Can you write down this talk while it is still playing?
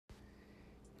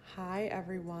Hi,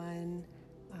 everyone.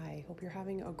 I hope you're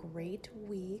having a great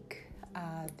week.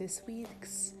 This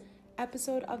week's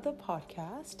episode of the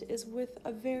podcast is with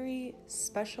a very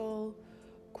special,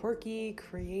 quirky,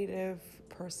 creative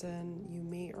person. You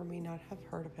may or may not have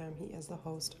heard of him. He is the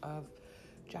host of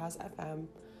Jazz FM.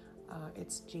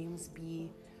 It's James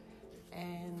B.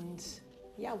 And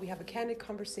yeah, we have a candid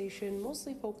conversation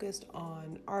mostly focused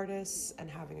on artists and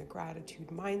having a gratitude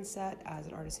mindset as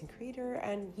an artist and creator.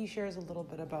 And he shares a little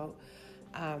bit about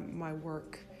my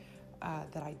work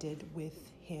that I did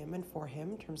with him and for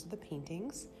him in terms of the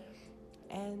paintings.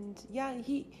 And yeah,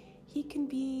 he can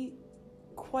be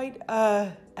quite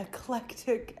a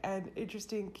eclectic and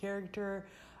interesting character,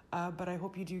 but I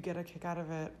hope you do get a kick out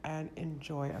of it and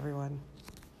enjoy, everyone.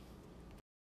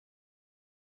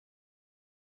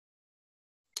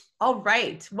 All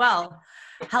right. Well,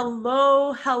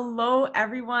 hello,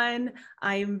 everyone.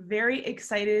 I'm very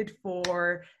excited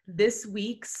for this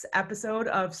week's episode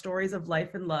of Stories of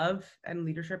Life and Love and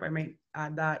Leadership. I might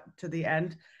add that to the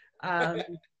end. Um,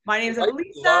 my name is Life, love,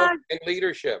 Elisa. and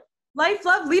leadership. Life,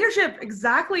 love, leadership.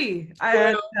 Exactly.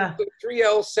 And Well, the three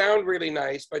L's sound really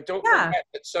nice, but don't yeah. forget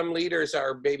that some leaders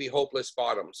are maybe hopeless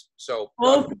bottoms. So,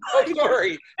 Oh, oh,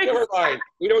 sorry, never mind.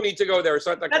 We don't need to go there. It's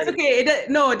not that that's kind of. okay.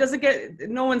 No, it doesn't get.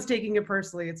 No one's taking it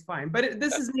personally. It's fine. But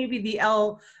this is maybe the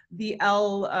L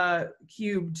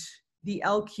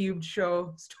cubed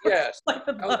show. Story Yes, of Life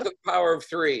and L to Love. the power of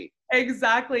three.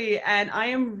 Exactly. And I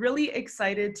am really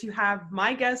excited to have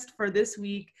my guest for this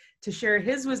week to share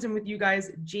his wisdom with you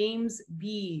guys, James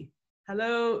B.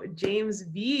 Hello, James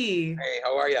B. Hey,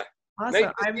 how are you? Nice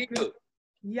Awesome. to see you.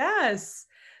 Yes.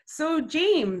 So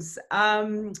James,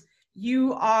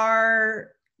 you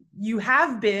are you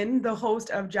have been the host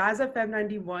of Jazz FM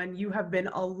 91. You have been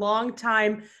a long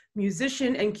time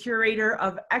musician and curator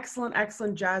of excellent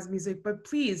jazz music. But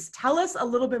please tell us a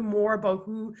little bit more about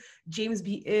who James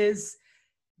B is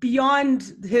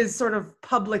beyond his sort of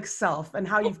public self and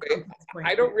how you've Okay, come to this point.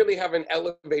 I don't really have an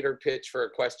elevator pitch for a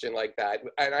question like that.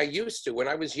 And I used to, when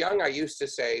I was young, I used to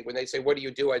say, when they say, what do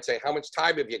you do? I'd say, how much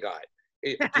time have you got?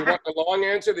 Do you want the long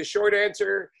answer, the short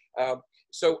answer?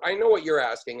 So I know what you're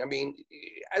asking. I mean,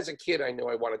 as a kid, I knew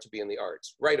I wanted to be in the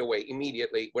arts right away,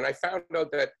 immediately. When I found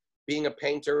out that being a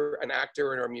painter, an actor,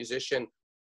 or a musician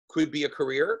could be a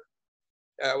career,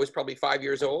 I was probably 5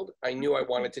 years old. I knew I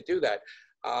wanted to do that.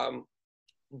 Um,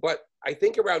 but I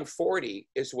think around 40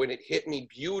 is when it hit me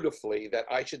beautifully that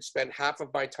I should spend half of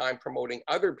my time promoting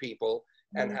other people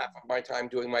and half of my time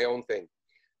doing my own thing.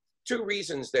 Two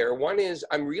reasons there. One is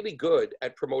I'm really good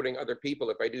at promoting other people,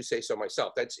 if I do say so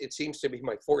myself. It seems to be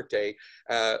my forte,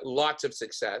 lots of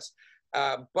success.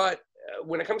 But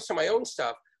when it comes to my own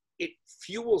stuff, it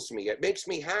fuels me. It makes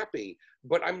me happy.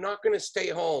 But I'm not going to stay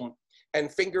home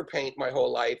and finger paint my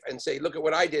whole life and say, look at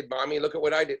what I did, mommy, look at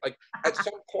what I did. Like at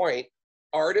some point,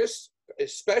 artists,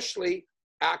 especially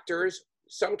actors,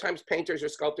 sometimes painters or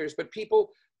sculptors, but people,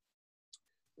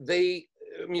 they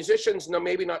musicians, no,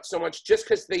 maybe not so much, just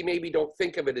because they maybe don't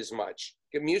think of it as much.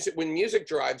 Music, when music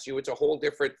drives you, it's a whole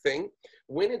different thing.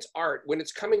 When it's art, when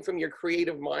it's coming from your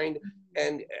creative mind,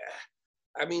 and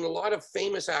I mean, a lot of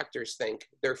famous actors think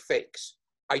they're fakes.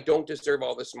 I don't deserve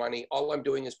all this money. All I'm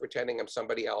doing is pretending I'm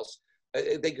somebody else.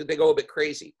 They go a bit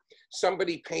crazy.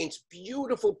 Somebody paints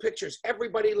beautiful pictures.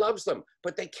 Everybody loves them,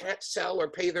 but they can't sell or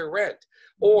pay their rent.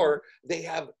 Or they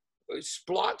have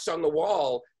splots on the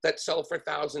wall that sell for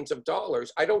thousands of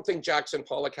dollars. I don't think Jackson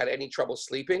Pollock had any trouble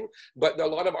sleeping, but a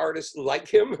lot of artists like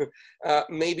him,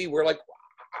 maybe we're like,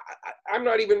 I'm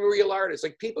not even a real artist.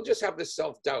 Like people just have this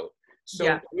self-doubt. So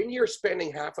Yeah. when you're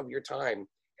spending half of your time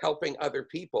helping other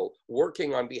people,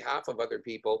 working on behalf of other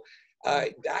people,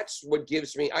 that's what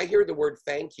gives me, I hear the word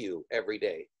thank you every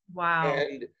day. Wow.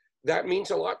 And that means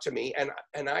a lot to me.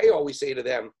 And I always say to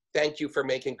them, thank you for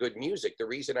making good music. The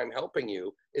reason I'm helping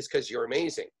you is because you're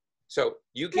amazing. So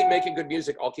you keep making good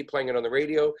music, I'll keep playing it on the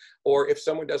radio. Or if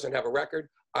someone doesn't have a record,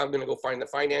 I'm going to go find the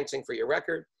financing for your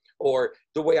record. Or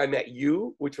the way I met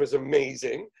you, which was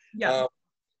amazing. Yeah.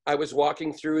 I was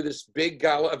walking through this big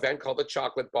gala event called the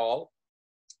Chocolate Ball.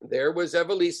 There was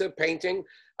Evelisa painting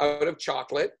out of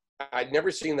chocolate. I'd never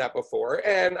seen that before,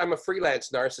 and I'm a freelance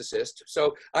narcissist.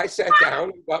 So I sat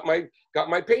down, got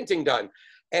my painting done,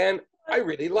 and I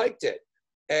really liked it.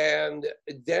 And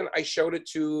then I showed it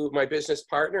to my business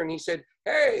partner, and he said,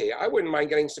 "Hey, I wouldn't mind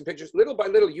getting some pictures." Little by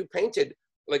little, you painted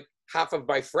like half of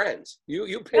my friends. You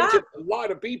Yeah. painted a lot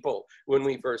of people when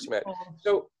we first met.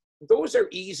 So those are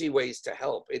easy ways to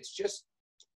help. It's just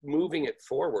moving it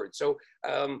forward. So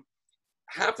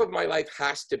half of my life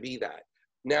has to be that.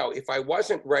 Now, if I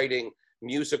wasn't writing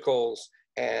musicals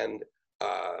and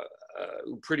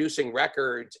producing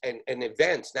records and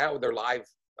events. Now they're live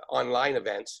online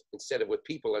events instead of with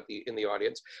people in the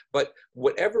audience. But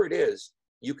whatever it is,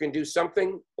 you can do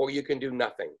something or you can do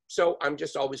nothing. So I'm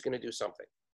just always going to do something.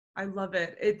 I love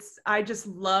it. I just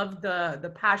love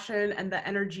the passion and the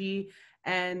energy.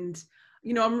 And,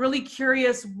 you know, I'm really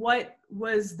curious, what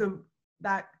was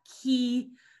that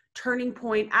key turning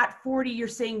point at 40, you're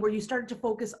saying, where you started to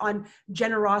focus on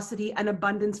generosity and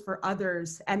abundance for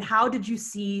others? And how did you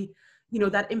see, you know,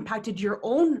 that impacted your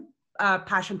own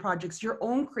passion projects, your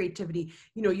own creativity?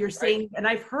 You know, you're saying, and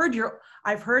I've heard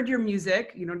your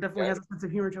music, you know, definitely has a sense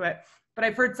of humor to it, but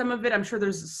I've heard some of it. I'm sure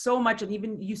there's so much, and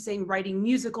even you saying writing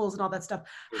musicals and all that stuff.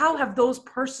 How have those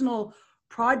personal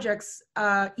projects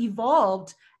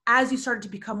evolved as you started to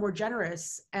become more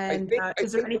generous? And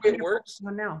is there anything you're working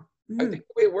on now? I think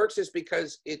the way it works is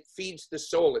because it feeds the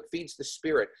soul, it feeds the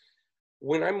spirit.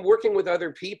 When I'm working with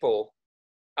other people,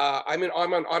 I'm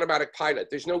on automatic pilot.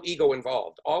 There's no ego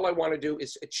involved. All I want to do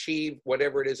is achieve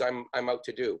whatever it is I'm out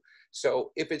to do.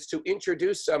 So if it's to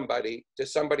introduce somebody to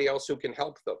somebody else who can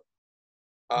help them,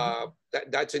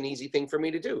 that's an easy thing for me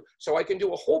to do. So I can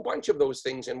do a whole bunch of those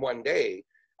things in one day.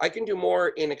 I can do more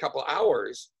in a couple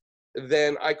hours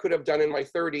than I could have done in my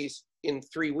 30s in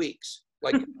 3 weeks.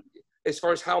 Like, as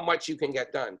far as how much you can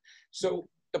get done. So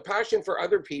the passion for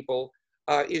other people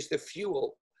is the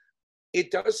fuel.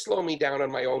 It does slow me down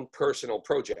on my own personal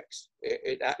projects.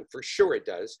 For sure it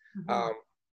does.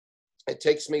 It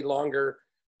takes me longer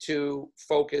to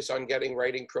focus on getting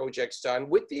writing projects done,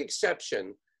 with the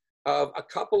exception of a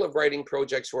couple of writing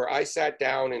projects where I sat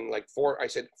down and I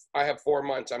said, I have 4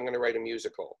 months, I'm gonna write a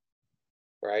musical,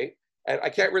 right? And I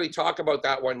can't really talk about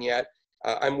that one yet.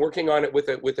 I'm working on it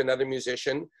with another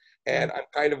musician, and I'm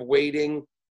kind of waiting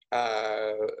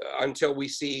until we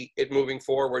see it moving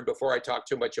forward before I talk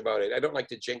too much about it. I don't like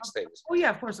to jinx things. Oh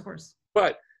yeah, of course, of course.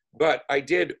 But I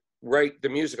did write the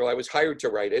musical. I was hired to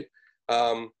write it,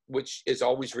 which is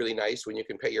always really nice when you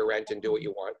can pay your rent and do what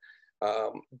you want.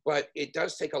 But it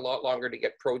does take a lot longer to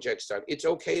get projects done. It's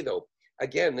okay though.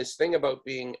 Again, this thing about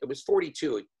it was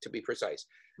 42 to be precise.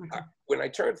 Okay. When I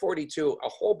turned 42, a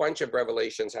whole bunch of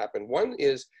revelations happened. One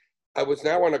is I was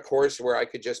now on a course where I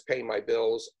could just pay my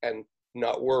bills and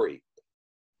not worry.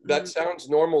 That sounds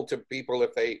normal to people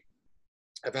if they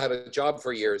have had a job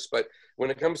for years, but when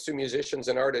it comes to musicians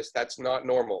and artists, that's not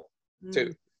normal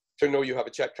to know you have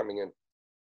a check coming in.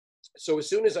 So as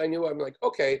soon as I knew, I'm like,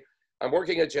 okay, I'm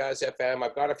working at Jazz FM.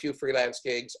 I've got a few freelance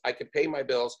gigs. I could pay my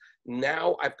bills.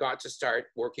 Now I've got to start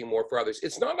working more for others.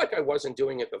 It's not like I wasn't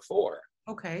doing it before.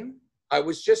 Okay. I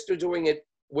was just doing it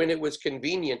when it was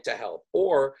convenient to help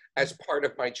or as part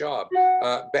of my job.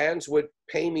 Bands would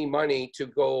pay me money to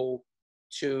go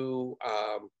to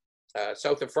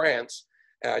south of France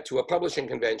to a publishing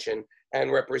convention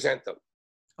and represent them.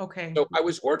 Okay. So I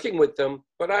was working with them,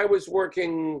 but I was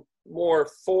working more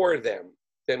for them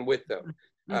than with them.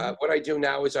 What I do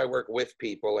now is I work with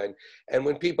people, and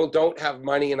when people don't have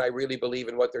money and I really believe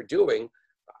in what they're doing,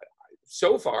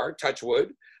 so far, touch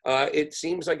wood, it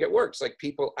seems like it works. Like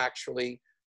people actually,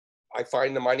 I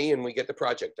find the money and we get the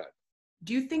project done.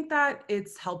 Do you think that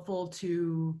it's helpful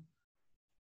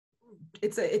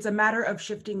it's a matter of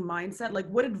shifting mindset? Like,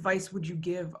 what advice would you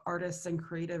give artists and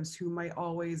creatives who might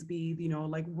always be, you know,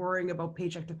 like worrying about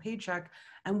paycheck to paycheck?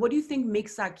 And what do you think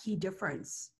makes that key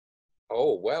difference?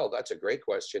 Oh, well, that's a great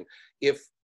question. If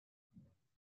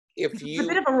it's a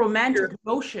bit of a romantic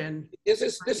notion. This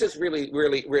is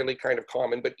really kind of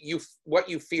common, but what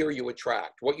you fear you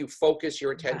attract. What you focus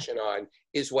your attention on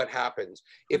is what happens.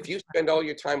 If you spend all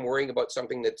your time worrying about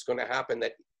something that's going to happen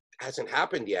that hasn't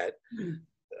happened yet,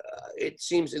 it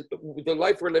seems the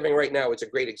life we're living right now is a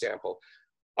great example.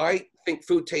 I think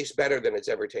food tastes better than it's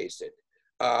ever tasted.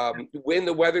 When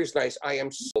the weather's nice,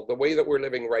 the way that we're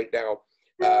living right now,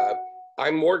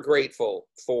 I'm more grateful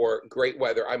for great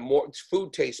weather.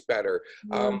 Food tastes better.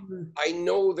 I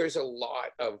know there's a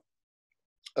lot of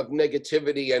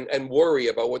negativity and worry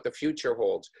about what the future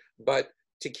holds, but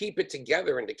to keep it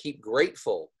together and to keep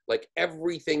grateful, like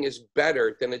everything is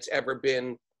better than it's ever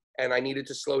been, and I needed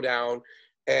to slow down,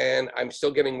 and I'm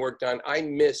still getting work done. I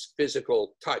miss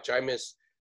physical touch. I miss,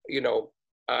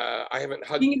 I haven't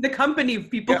hugged. Being in the company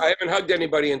of people. Yeah, I haven't hugged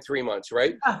anybody in 3 months,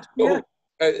 right? So,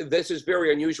 this is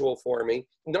very unusual for me.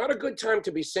 Not a good time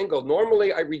to be single.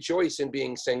 Normally, I rejoice in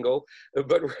being single,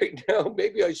 but right now,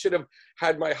 maybe I should have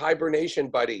had my hibernation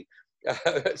buddy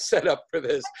set up for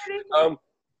this.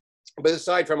 But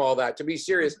aside from all that, to be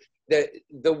serious,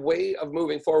 the way of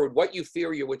moving forward, what you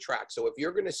fear you attract. So if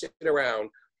you're going to sit around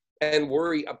and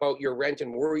worry about your rent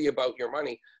and worry about your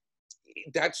money,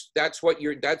 that's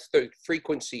the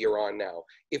frequency you're on now.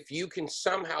 If you can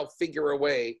somehow figure a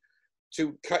way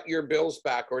to cut your bills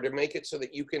back, or to make it so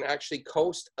that you can actually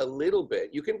coast a little bit,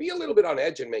 you can be a little bit on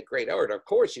edge and make great art. Of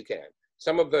course you can.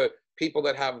 Some of the people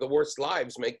that have the worst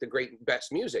lives make the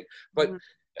best music, but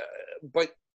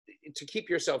but to keep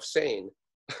yourself sane,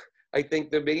 I think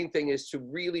the main thing is to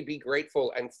really be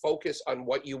grateful and focus on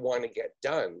what you want to get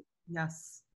done.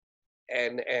 Yes.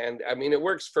 And I mean, it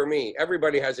works for me.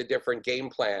 Everybody has a different game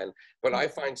plan, but I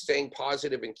find staying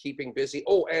positive and keeping busy.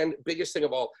 Oh, and biggest thing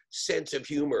of all, sense of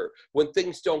humor. When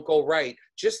things don't go right,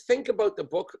 just think about the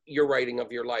book you're writing of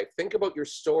your life. Think about your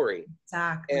story.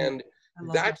 Exactly. And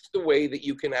that's the way that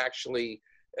you can actually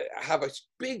have a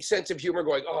big sense of humor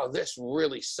going, oh, this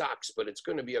really sucks, but it's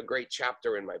going to be a great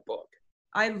chapter in my book.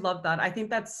 I love that. I think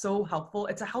that's so helpful.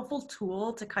 It's a helpful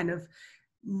tool to kind of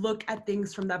look at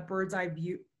things from that bird's eye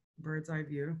view.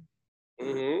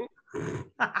 Mm-hmm.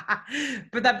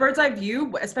 But that bird's eye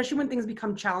view, especially when things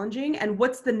become challenging, and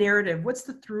what's the narrative, what's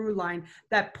the through line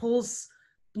that pulls,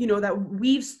 that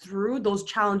weaves through those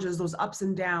challenges, those ups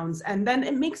and downs. And then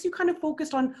it makes you kind of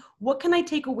focused on, what can I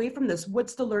take away from this?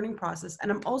 What's the learning process?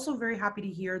 And I'm also very happy to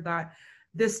hear that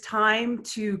this time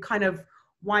to kind of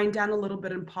wind down a little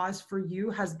bit and pause for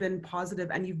you has been positive,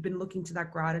 and you've been looking to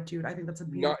that gratitude. I think that's a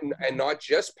beautiful not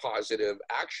just positive,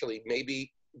 actually,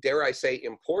 maybe, dare I say,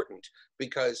 important,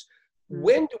 because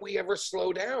when do we ever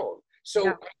slow down? So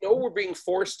I know we're being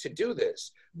forced to do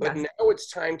this, but now it's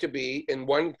time to be, in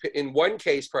one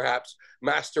case, perhaps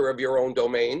master of your own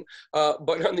domain.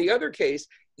 But on the other case,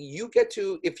 you get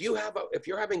to, if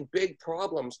you're having big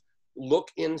problems, look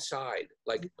inside,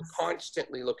 like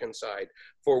constantly look inside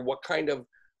for what kind of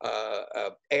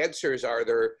answers are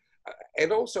there.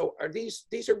 And also,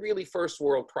 these are really first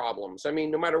world problems. I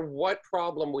mean, no matter what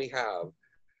problem we have,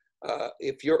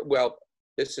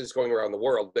 this is going around the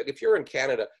world, but if you're in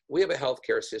Canada, we have a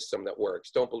healthcare system that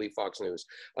works. Don't believe Fox News.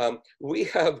 We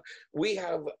have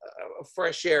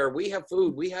fresh air, we have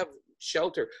food, we have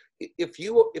shelter. If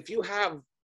you have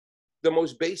the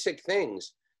most basic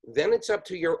things, then it's up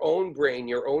to your own brain,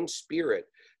 your own spirit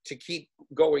to keep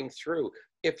going through.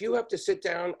 If you have to sit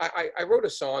down, I wrote a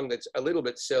song that's a little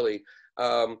bit silly,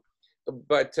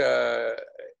 but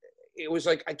it was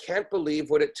like, I can't believe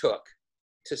what it took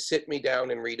to sit me down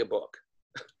and read a book.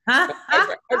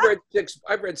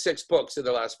 I've read 6 books in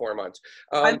the last 4 months.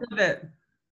 I love it.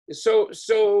 So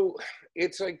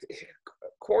it's like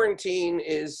quarantine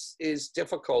is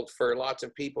difficult for lots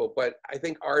of people, but I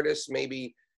think artists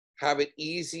maybe have it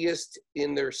easiest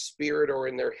in their spirit or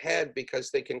in their head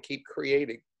because they can keep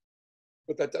creating.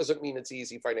 But that doesn't mean it's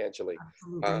easy financially.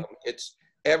 It's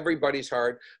everybody's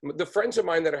hard. The friends of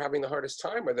mine that are having the hardest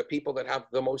time are the people that have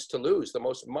the most to lose, the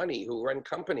most money, who run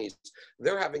companies.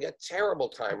 They're having a terrible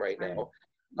time right now.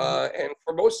 And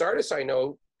for most artists I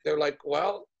know, they're like,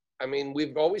 well, I mean,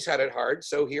 we've always had it hard,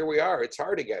 so here we are. It's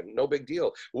hard again, no big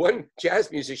deal. One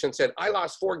jazz musician said, I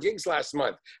lost 4 gigs last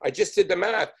month. I just did the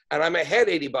math, and I'm ahead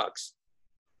 $80.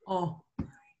 Oh.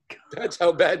 That's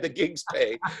how bad the gigs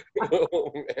pay.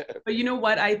 Oh, man. But you know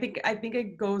what? I think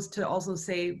it goes to also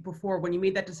say, before, when you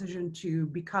made that decision to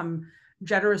become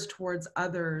generous towards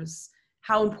others,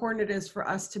 how important it is for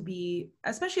us to be,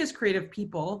 especially as creative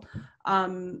people,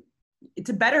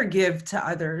 to better give to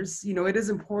others. It is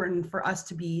important for us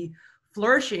to be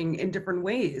flourishing in different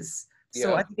ways.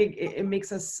 So I think it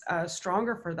makes us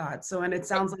stronger for that. So, and it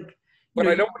sounds like, but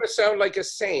I don't want to sound like a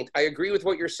saint. I agree with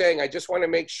what you're saying. I just want to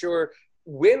make sure,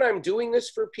 when I'm doing this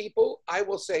for people, I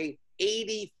will say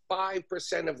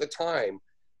 85% of the time,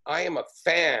 I am a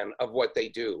fan of what they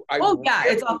do.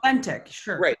 It's authentic,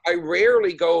 sure. Right. I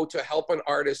rarely go to help an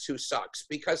artist who sucks,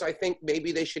 because I think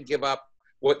maybe they should give up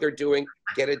what they're doing,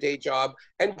 get a day job,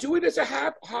 and do it as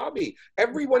a hobby.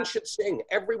 Everyone should sing,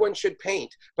 everyone should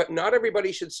paint, but not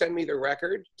everybody should send me their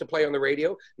record to play on the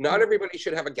radio. Not everybody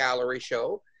should have a gallery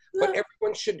show, but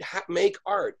everyone should make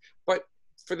art. But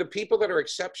for the people that are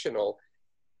exceptional,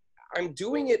 I'm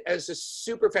doing it as a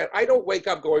super fan. I don't wake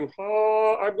up going,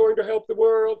 oh, I'm going to help the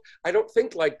world. I don't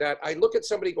think like that. I look at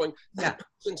somebody going, that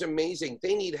person's amazing.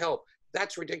 They need help.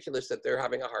 That's ridiculous that they're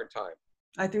having a hard time.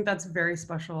 I think that's very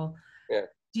special. Yeah.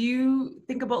 Do you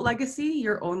think about legacy,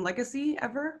 your own legacy,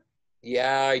 ever?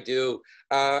 Yeah, I do.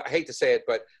 I hate to say it,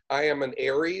 but I am an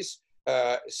Aries,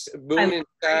 Moon in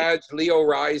Sag, Leo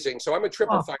rising. So I'm a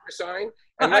triple fire sign.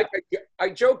 And like I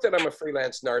joke that I'm a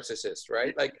freelance narcissist,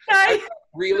 right? Like, I'm not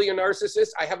really a narcissist.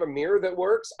 I have a mirror that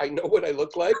works. I know what I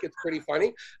look like. It's pretty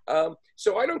funny.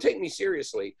 So I don't take me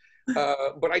seriously,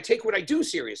 but I take what I do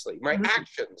seriously. My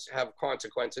actions have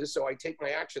consequences, so I take my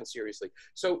actions seriously.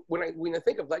 So when I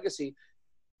think of legacy,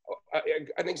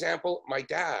 An example, my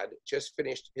dad just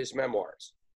finished his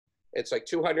memoirs. It's like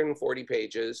 240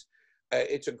 pages.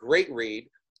 It's a great read.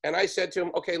 And I said to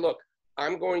him, okay, look,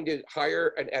 I'm going to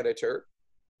hire an editor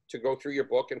to go through your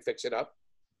book and fix it up,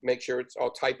 make sure it's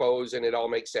all typos and it all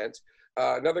makes sense.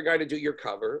 Another guy to do your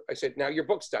cover. I said, now your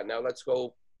book's done. Now let's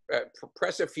go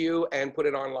press a few and put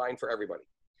it online for everybody.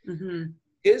 Mm-hmm.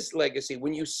 His legacy,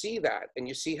 when you see that and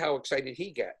you see how excited he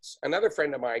gets, another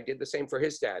friend of mine did the same for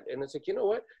his dad. And it's like, you know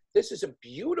what? This is a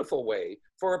beautiful way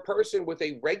for a person with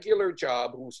a regular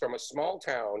job who's from a small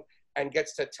town and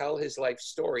gets to tell his life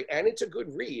story. And it's a good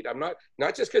read. I'm not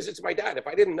just because it's my dad. If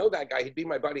I didn't know that guy, he'd be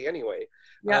my buddy anyway.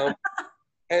 Yeah.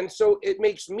 And so it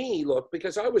makes me look,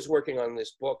 because I was working on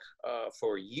this book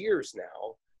for years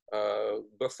now.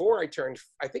 Before I turned,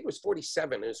 I think it was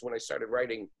 47 is when I started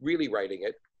really writing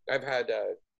it. I've had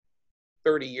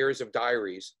 30 years of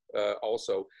diaries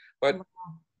also, but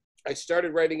I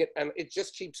started writing it and it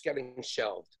just keeps getting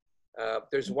shelved.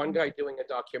 There's one guy doing a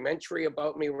documentary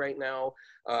about me right now.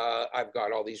 I've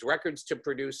got all these records to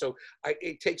produce, so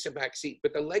it takes a back seat.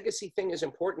 But the legacy thing is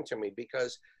important to me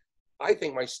because I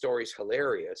think my story's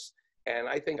hilarious, and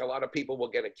I think a lot of people will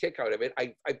get a kick out of it.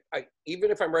 I even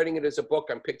if I'm writing it as a book,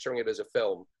 I'm picturing it as a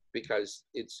film because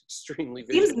it's extremely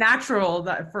visual. Seems natural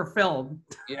that for film.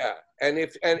 Yeah, and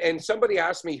if somebody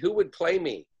asked me who would play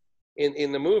me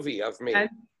in the movie of me,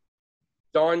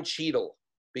 Don Cheadle,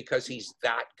 because he's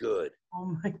that good.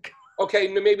 Oh my God. Okay,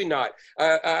 maybe not.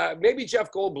 Maybe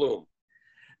Jeff Goldblum.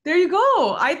 There you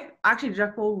go. Actually,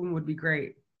 Jeff Goldblum would be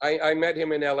great. I met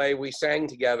him in LA. We sang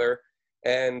together,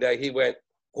 and he went,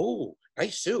 "Oh,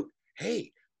 nice suit.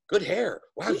 Hey, good hair.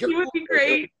 Wow, he would be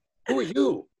great. Who are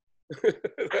you?"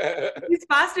 He's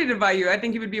fascinated by you. I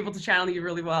think he would be able to channel you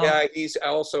really well. Yeah, he's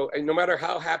also, and no matter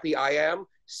how happy I am,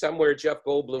 somewhere Jeff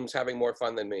Goldblum's having more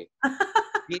fun than me.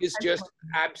 He is just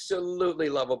absolutely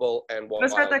lovable and wild.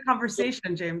 Let's start that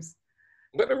conversation, James.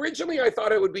 But originally I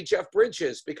thought it would be Jeff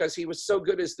Bridges because he was so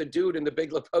good as the dude in The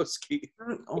Big Lebowski.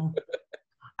 Oh.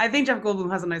 I think Jeff Goldblum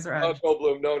has a nicer edge. Oh,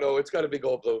 Goldblum. No, it's got to be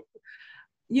Goldblum.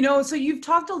 You know, so you've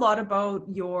talked a lot about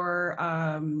your,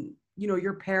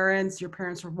 your parents. Your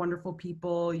parents were wonderful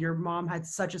people. Your mom had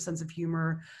such a sense of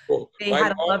humor. Oh, they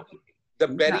had mom, the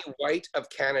Betty White of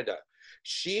Canada.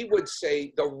 She would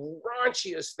say the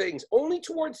raunchiest things only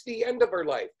towards the end of her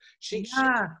life.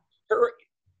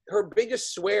 Her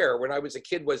biggest swear when I was a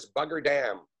kid was bugger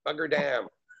damn.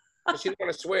 She didn't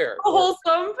want to swear.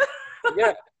 Wholesome.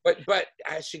 Yeah, but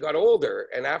as she got older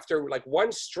and after like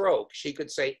one stroke, she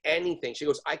could say anything. She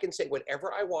goes, I can say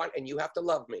whatever I want and you have to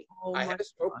love me. Oh, I had a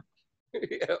stroke.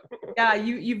 Yeah,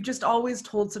 you've just always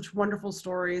told such wonderful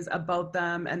stories about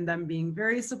them and them being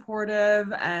very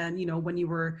supportive. And,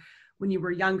 when you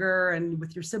were younger and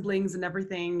with your siblings and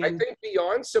everything. And I think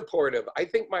beyond supportive, I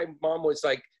think my mom was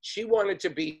like, she wanted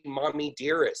to be mommy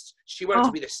dearest. She wanted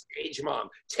to be the stage mom,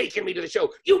 taking me to the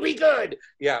show. You be good.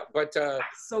 Yeah, but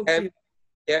so cute.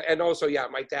 And also,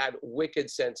 my dad, wicked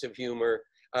sense of humor.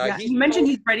 You mentioned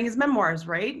he's writing his memoirs,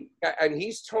 right? Yeah, and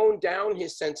he's toned down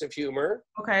his sense of humor.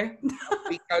 Okay.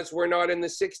 Because we're not in the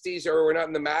 60s or we're not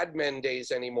in the Mad Men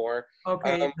days anymore.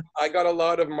 Okay. I got a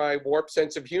lot of my warped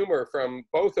sense of humor from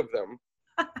both of them.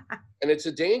 And it's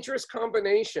a dangerous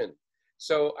combination.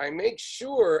 So I make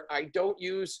sure I don't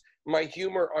use my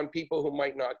humor on people who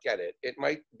might not get it. It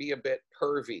might be a bit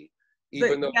pervy,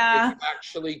 even though it's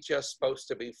actually just supposed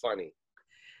to be funny.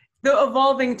 The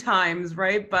evolving times,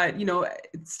 right? But,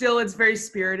 it's very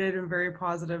spirited and very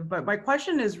positive. But my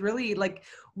question is really like,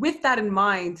 with that in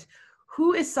mind,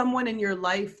 who is someone in your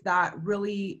life that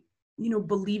really,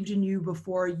 believed in you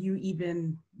before you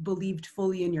even believed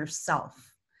fully in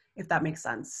yourself, if that makes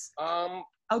sense?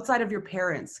 Outside of your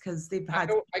parents, because they've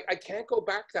had... I can't go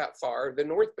back that far. The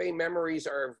North Bay memories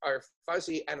are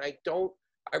fuzzy, and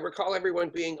I recall everyone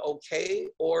being okay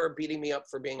or beating me up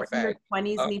for being a fag. In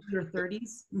your 20s, maybe your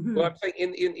 30s? Mm-hmm. Well, I'm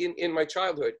saying in my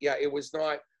childhood, it was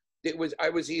not, I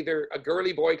was either a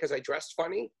girly boy because I dressed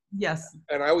funny. Yes.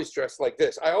 And I always dressed like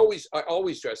this. I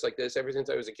always dressed like this ever since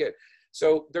I was a kid.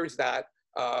 So there's that.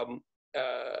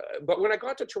 But when I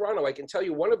got to Toronto, I can tell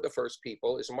you one of the first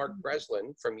people is Mark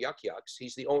Breslin from Yuck Yucks.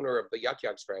 He's the owner of the Yuck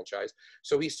Yucks franchise.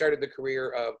 So he started the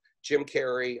career of Jim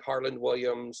Carrey, Harland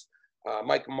Williams,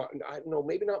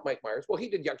 maybe not Mike Myers. Well, he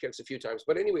did Yuck Yucks a few times,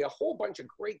 but anyway, a whole bunch of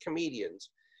great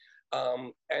comedians.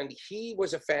 And he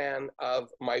was a fan of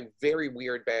my very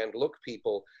weird band, Look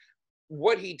People.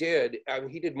 What he did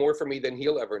more for me than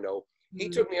he'll ever know. He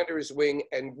took me under his wing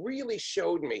and really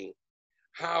showed me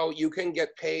how you can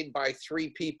get paid by 3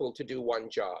 people to do one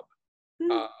job.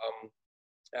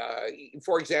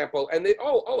 For example, and they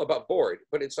all above board,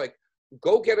 but it's like,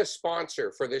 go get a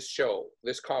sponsor for this show,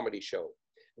 this comedy show,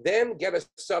 then get a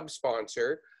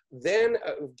sub-sponsor, then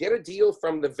get a deal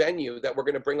from the venue that we're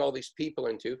going to bring all these people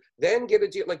into, then get a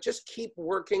deal, like just keep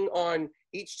working on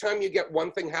each time you get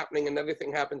one thing happening, another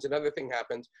thing happens, another thing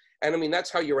happens. And I mean, that's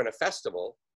how you run a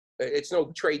festival. It's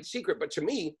no trade secret, but to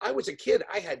me, I was a kid,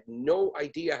 I had no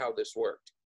idea how this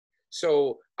worked.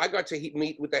 So I got to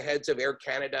meet with the heads of Air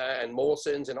Canada and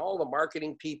Molson's and all the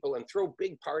marketing people and throw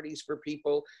big parties for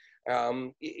people.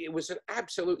 It was an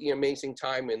absolutely amazing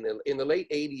time. In the late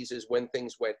 80s is when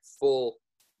things went full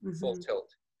tilt.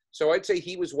 So I'd say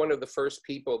he was one of the first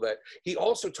people that, he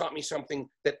also taught me something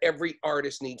that every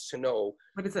artist needs to know.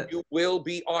 What is it? You will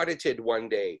be audited one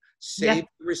day. Save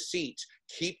receipts,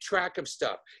 keep track of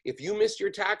stuff. If you miss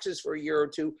your taxes for a year or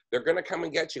two, they're gonna come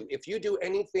and get you. If you do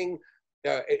anything,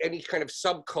 any kind of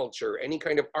subculture, any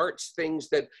kind of arts things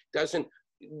that doesn't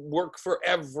work for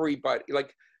everybody,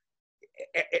 like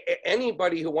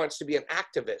anybody who wants to be an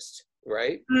activist,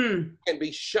 right, can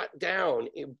be shut down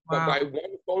by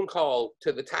one phone call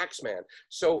to the tax man.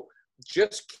 So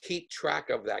just keep track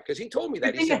of that, because he told me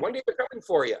that. He said, one day they're coming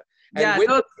for you. And yeah, when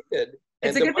so they did,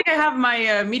 it's a good thing I have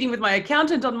my meeting with my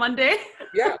accountant on Monday.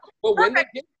 Yeah, well, when they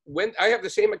did, when I have the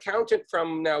same accountant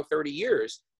from now 30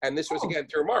 years, and this was again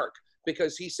through Mark,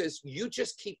 because he says, you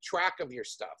just keep track of your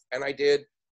stuff. And I did,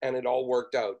 and it all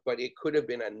worked out, but it could have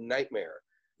been a nightmare.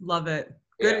 Love it.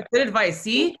 Good advice.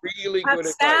 See, really good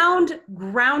advice. Sound,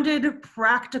 grounded,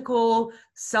 practical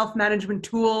self-management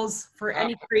tools for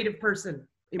any creative person.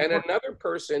 Important. And another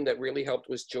person that really helped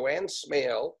was Joanne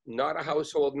Smale, not a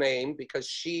household name, because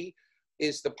she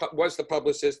was the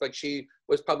publicist. Like, she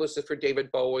was publicist for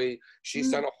David Bowie.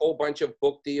 She's done a whole bunch of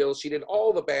book deals. She did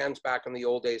all the bands back in the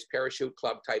old days, Parachute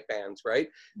Club type bands, right,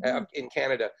 in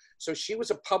Canada. So she was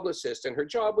a publicist, and her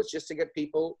job was just to get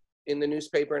people in the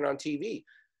newspaper and on TV.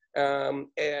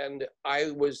 And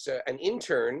I was an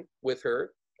intern with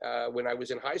her when I was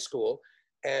in high school,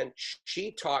 and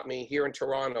she taught me here in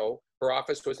Toronto. Her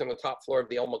office was on the top floor of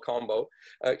the El Macombo.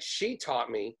 She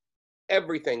taught me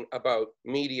everything about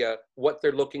media, what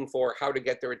they're looking for, how to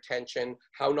get their attention,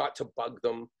 how not to bug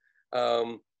them.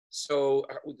 So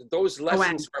those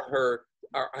lessons from her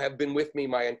have been with me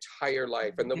my entire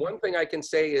life. And the one thing I can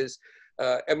say is,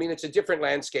 I mean, it's a different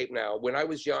landscape now. When I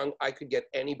was young, I could get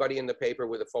anybody in the paper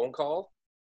with a phone call.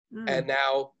 And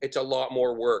now it's a lot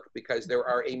more work, because there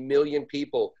are a million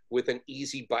people with an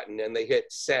easy button and they hit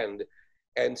send.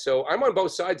 And so I'm on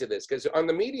both sides of this, because on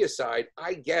the media side,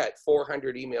 I get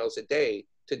 400 emails a day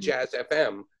to Jazz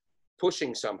FM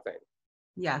pushing something.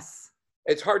 Yes.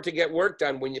 It's hard to get work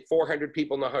done when 400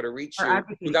 people know how to reach you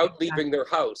without leaving their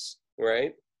house,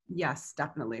 right? Yes,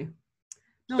 definitely.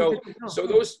 So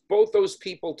both those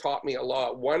people taught me a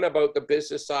lot. One about the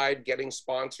business side, getting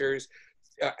sponsors,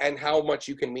 and how much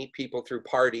you can meet people through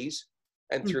parties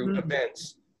and through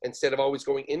events. Instead of always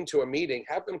going into a meeting,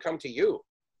 have them come to you.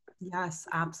 Yes,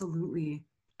 absolutely.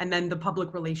 And then the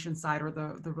public relations side, or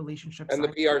the relationship and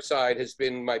side. The PR side has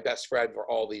been my best friend for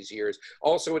all these years.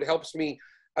 Also, it helps me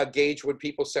gauge when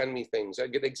people send me things. A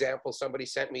good example, somebody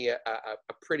sent me a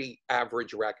pretty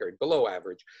average record, below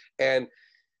average. And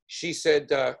she said,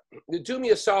 do me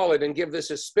a solid and give this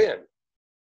a spin.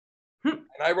 And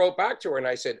I wrote back to her and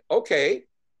I said, okay,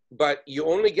 but you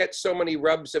only get so many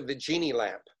rubs of the genie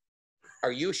lamp.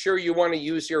 Are you sure you want to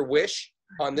use your wish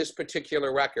on this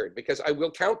particular record? Because I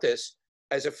will count this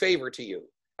as a favor to you.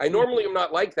 I normally am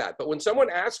not like that, but when someone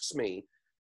asks me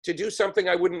to do something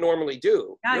I wouldn't normally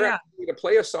do, you're asking me to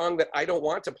play a song that I don't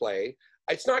want to play.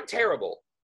 It's not terrible.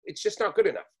 It's just not good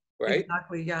enough, right?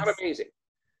 Exactly, yes. Not amazing.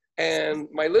 And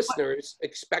my listeners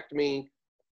expect me,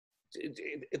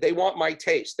 they want my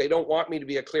taste. They don't want me to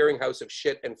be a clearinghouse of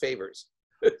shit and favors.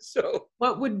 So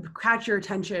what would catch your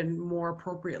attention more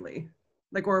appropriately?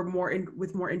 Like, or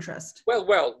with more interest?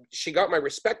 Well, she got my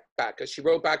respect back, because she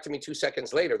wrote back to me 2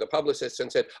 seconds later, the publicist,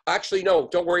 and said, actually, no,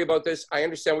 don't worry about this. I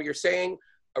understand what you're saying.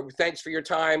 Thanks for your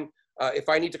time. If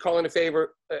I need to call in a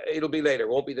favor, it'll be later. It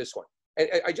won't be this one. And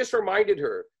I just reminded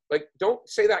her, like, don't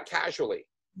say that casually.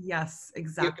 Yes,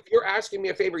 exactly. If you're asking me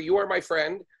a favor, you are my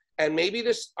friend. And maybe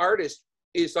this artist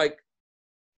is like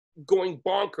going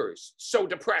bonkers, so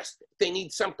depressed, they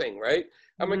need something, right?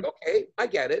 I'm like, okay, I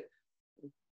get it.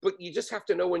 But you just have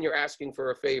to know when you're asking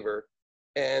for a favor.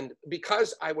 And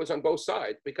because I was on both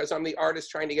sides, because I'm the artist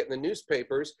trying to get in the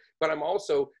newspapers, but I'm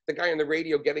also the guy on the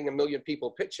radio getting a million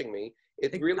people pitching me,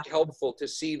 it's really helpful to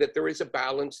see that there is a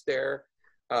balance there.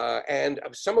 And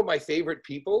some of my favorite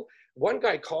people, one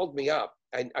guy called me up,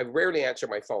 and I rarely answer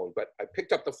my phone, but I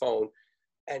picked up the phone,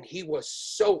 and he was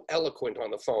so eloquent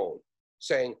on the phone.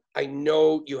 saying, I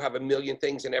know you have a million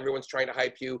things and everyone's trying to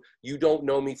hype you. You don't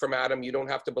know me from Adam. You don't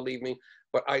have to believe me,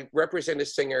 but I represent a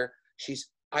singer.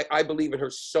 I believe in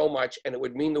her so much, and it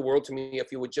would mean the world to me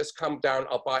if you would just come down.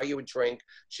 I'll buy you a drink.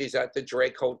 She's at the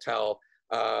Drake Hotel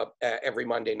every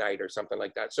Monday night or something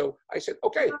like that. So I said,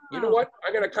 okay, you know what?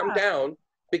 I'm going to come down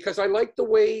because I liked the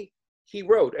way he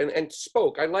wrote and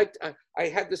spoke. I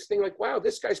had this thing like, wow,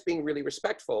 this guy's being really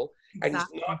respectful, and he's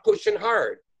not pushing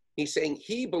hard. He's saying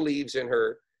he believes in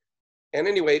her. And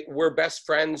anyway, we're best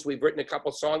friends. We've written a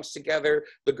couple songs together.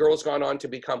 The girl's gone on to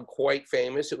become quite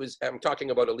famous. I'm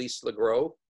talking about Elise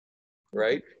Legros,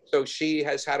 right? So she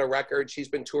has had a record. She's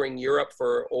been touring Europe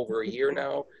for over a year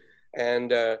now.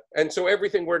 And so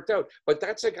everything worked out. But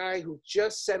that's a guy who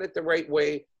just said it the right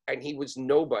way, and he was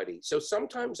nobody. So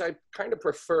sometimes I kind of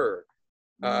prefer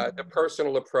the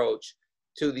personal approach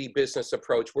to the business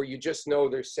approach, where you just know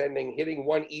they're hitting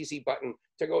one easy button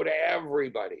to go to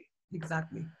everybody.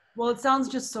 Exactly. Well, it sounds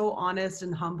just so honest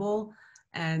and humble,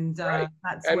 and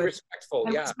that's respectful,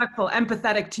 respectful,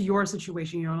 empathetic to your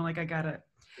situation. Like, I get it.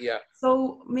 Yeah.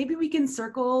 So maybe we can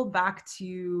circle back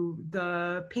to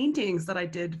the paintings that I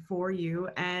did for you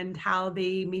and how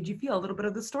they made you feel. A little bit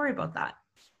of the story about that.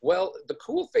 Well, the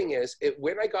cool thing is,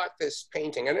 when I got this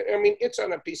painting, and I mean, it's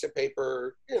on a piece of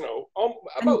paper,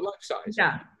 about life size.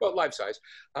 Yeah. About life size.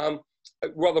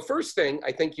 Well, the first thing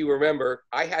I think you remember,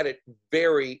 I had it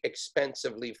very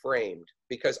expensively framed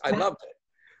because I loved it.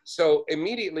 So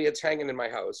immediately it's hanging in my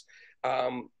house.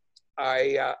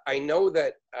 I know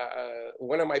that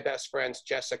one of my best friends,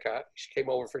 Jessica, she came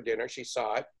over for dinner. She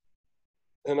saw it.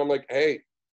 And I'm like, hey,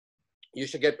 you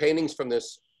should get paintings from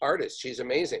this artist. She's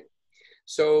amazing.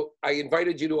 So I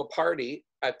invited you to a party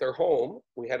at their home.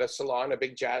 We had a salon, a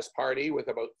big jazz party with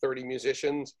about 30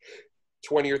 musicians,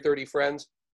 20 or 30 friends.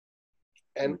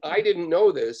 And I didn't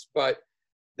know this, but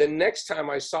the next time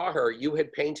I saw her, you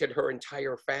had painted her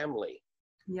entire family.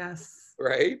 Yes.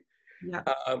 Right? Yeah.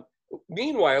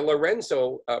 Meanwhile,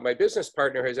 Lorenzo, my business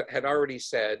partner, had already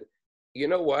said, you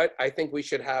know what? I think we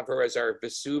should have her as our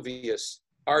Vesuvius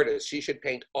artist. She should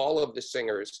paint all of the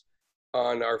singers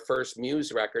on our first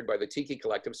Muse record by the Tiki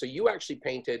Collective. So you actually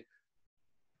painted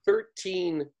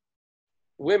 13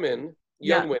 women,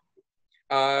 young women,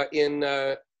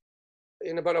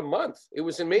 in about a month. It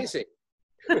was amazing.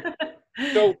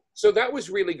 So that was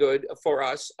really good for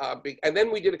us. And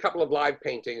then we did a couple of live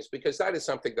paintings, because that is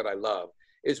something that I love,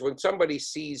 is when somebody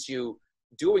sees you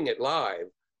doing it live,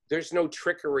 there's no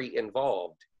trickery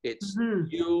involved. It's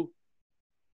you,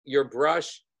 your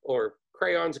brush, or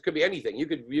crayons. It could be anything. You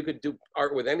could do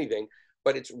art with anything,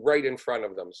 but it's right in front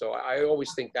of them. So I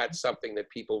always think that's something that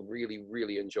people really,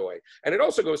 really enjoy. And it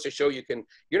also goes to show you're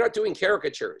not doing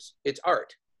caricatures. It's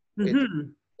art.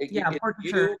 You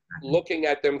looking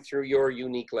at them through your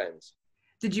unique lens.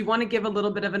 Did you want to give a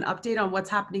little bit of an update on what's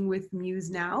happening with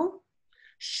Muse now?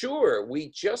 Sure. We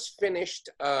just finished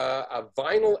a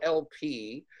vinyl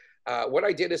LP. What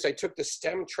I did is I took the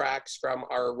stem tracks from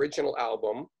our original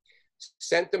album,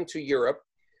 sent them to Europe.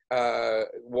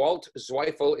 Walt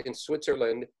Zweifel in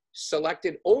Switzerland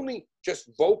selected only just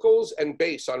vocals and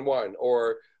bass on one,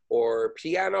 or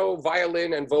piano,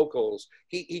 violin, and vocals.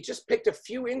 He just picked a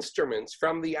few instruments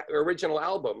from the original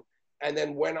album and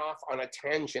then went off on a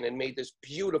tangent and made this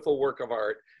beautiful work of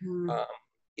art.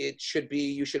 You should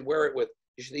wear it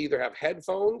you should either have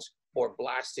headphones or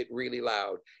blast it really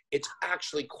loud. It's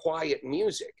actually quiet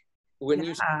music. When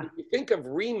you think of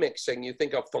remixing, you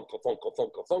think of funko, funko,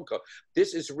 funko, funko.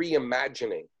 This is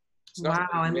reimagining. Wow,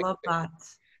 I love that.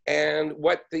 And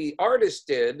what the artist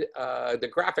did, the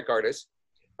graphic artist,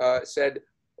 said,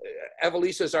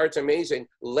 Evelisa's art's amazing.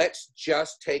 Let's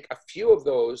just take a few of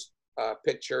those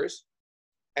pictures,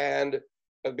 and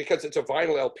because it's a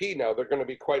vinyl LP now, they're going to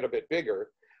be quite a bit bigger.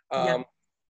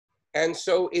 And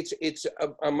so it's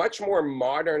a much more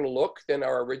modern look than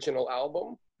our original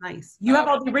album. Nice. You have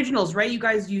all the originals, right? You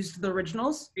guys used the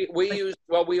originals? We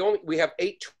have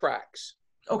 8 tracks.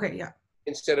 Okay, yeah.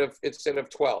 Instead of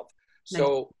 12. Nice.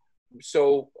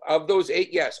 So of those 8,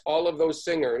 yes, all of those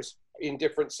singers in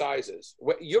different sizes.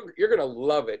 You're gonna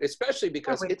love it, especially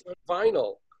because it's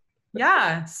vinyl.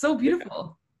 Yeah, so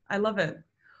beautiful. I love it.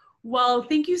 Well,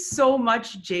 thank you so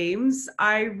much, James.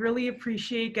 I really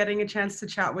appreciate getting a chance to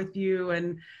chat with you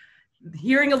and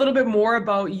hearing a little bit more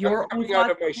about your I'm coming out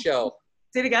of my shell.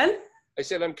 Say it again? I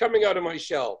said, I'm coming out of my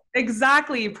shell.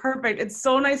 Exactly. Perfect. It's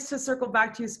so nice to circle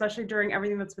back to you, especially during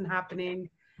everything that's been happening.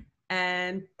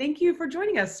 And thank you for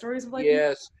joining us. Stories of Life.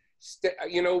 Yes.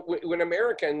 When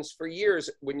Americans, for years,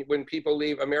 when people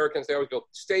leave, Americans, they always go,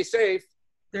 stay safe.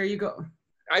 There you go.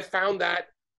 I found that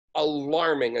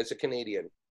alarming as a Canadian.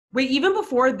 Wait, even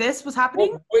before this was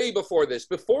happening? Well, way before this,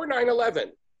 before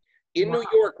 9/11, in Wow. New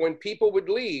York, when people would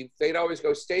leave, they'd always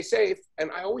go, "Stay safe."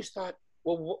 And I always thought,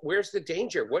 well, where's the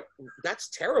danger? That's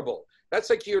terrible. That's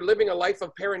like you're living a life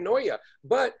of paranoia.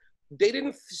 But they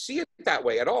didn't see it that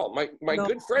way at all. My No.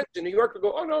 good friends in New York would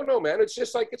go, "Oh, no, man. It's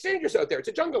just like, it's dangerous out there. It's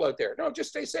a jungle out there. No, just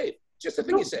stay safe. Just the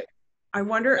thing you say." I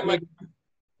wonder, I'm like,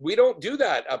 we don't do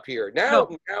that up here.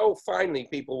 No. Now finally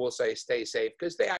people will say stay safe because they